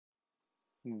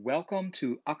Welcome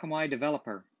to Akamai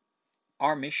Developer.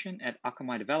 Our mission at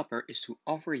Akamai Developer is to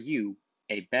offer you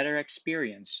a better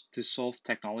experience to solve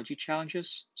technology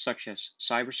challenges such as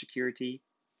cybersecurity,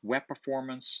 web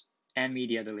performance, and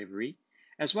media delivery,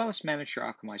 as well as manage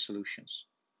your Akamai solutions.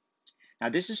 Now,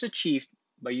 this is achieved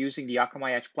by using the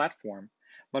Akamai Edge Platform,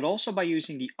 but also by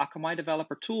using the Akamai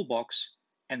Developer Toolbox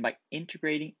and by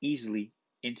integrating easily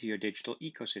into your digital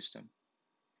ecosystem.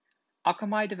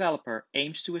 Akamai Developer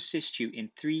aims to assist you in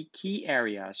three key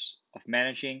areas of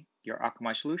managing your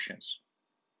Akamai solutions.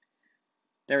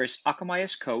 There is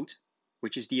Akamai-As-Code,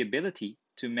 which is the ability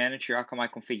to manage your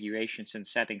Akamai configurations and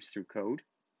settings through code.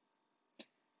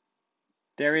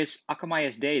 There is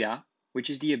Akamai-As-Data, which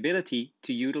is the ability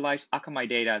to utilize Akamai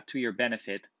data to your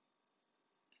benefit.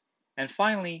 And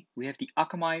finally, we have the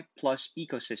Akamai Plus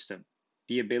ecosystem,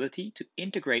 the ability to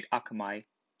integrate Akamai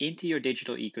into your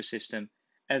digital ecosystem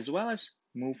as well as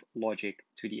move logic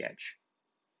to the edge.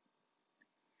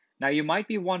 Now you might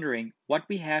be wondering what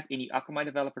we have in the Akamai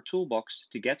Developer Toolbox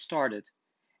to get started,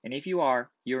 and if you are,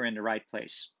 you're in the right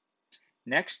place.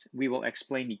 Next, we will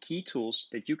explain the key tools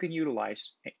that you can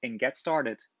utilize and get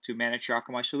started to manage your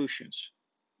Akamai solutions.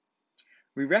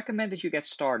 We recommend that you get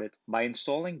started by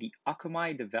installing the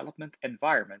Akamai development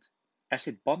environment, as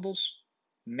it bundles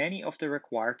many of the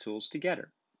required tools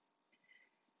together.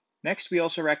 Next, we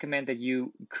also recommend that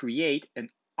you create an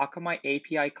Akamai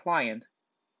API client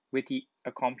with the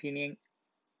accompanying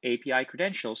API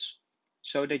credentials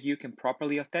so that you can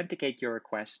properly authenticate your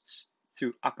requests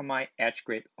through Akamai Edge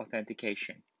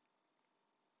authentication.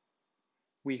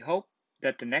 We hope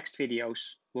that the next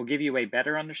videos will give you a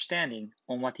better understanding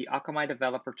on what the Akamai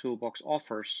Developer Toolbox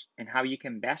offers and how you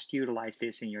can best utilize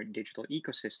this in your digital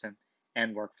ecosystem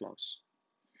and workflows.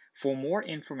 For more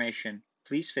information,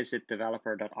 please visit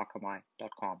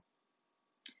developer.akamai.com.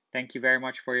 Thank you very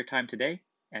much for your time today,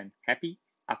 and happy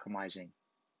Akamizing.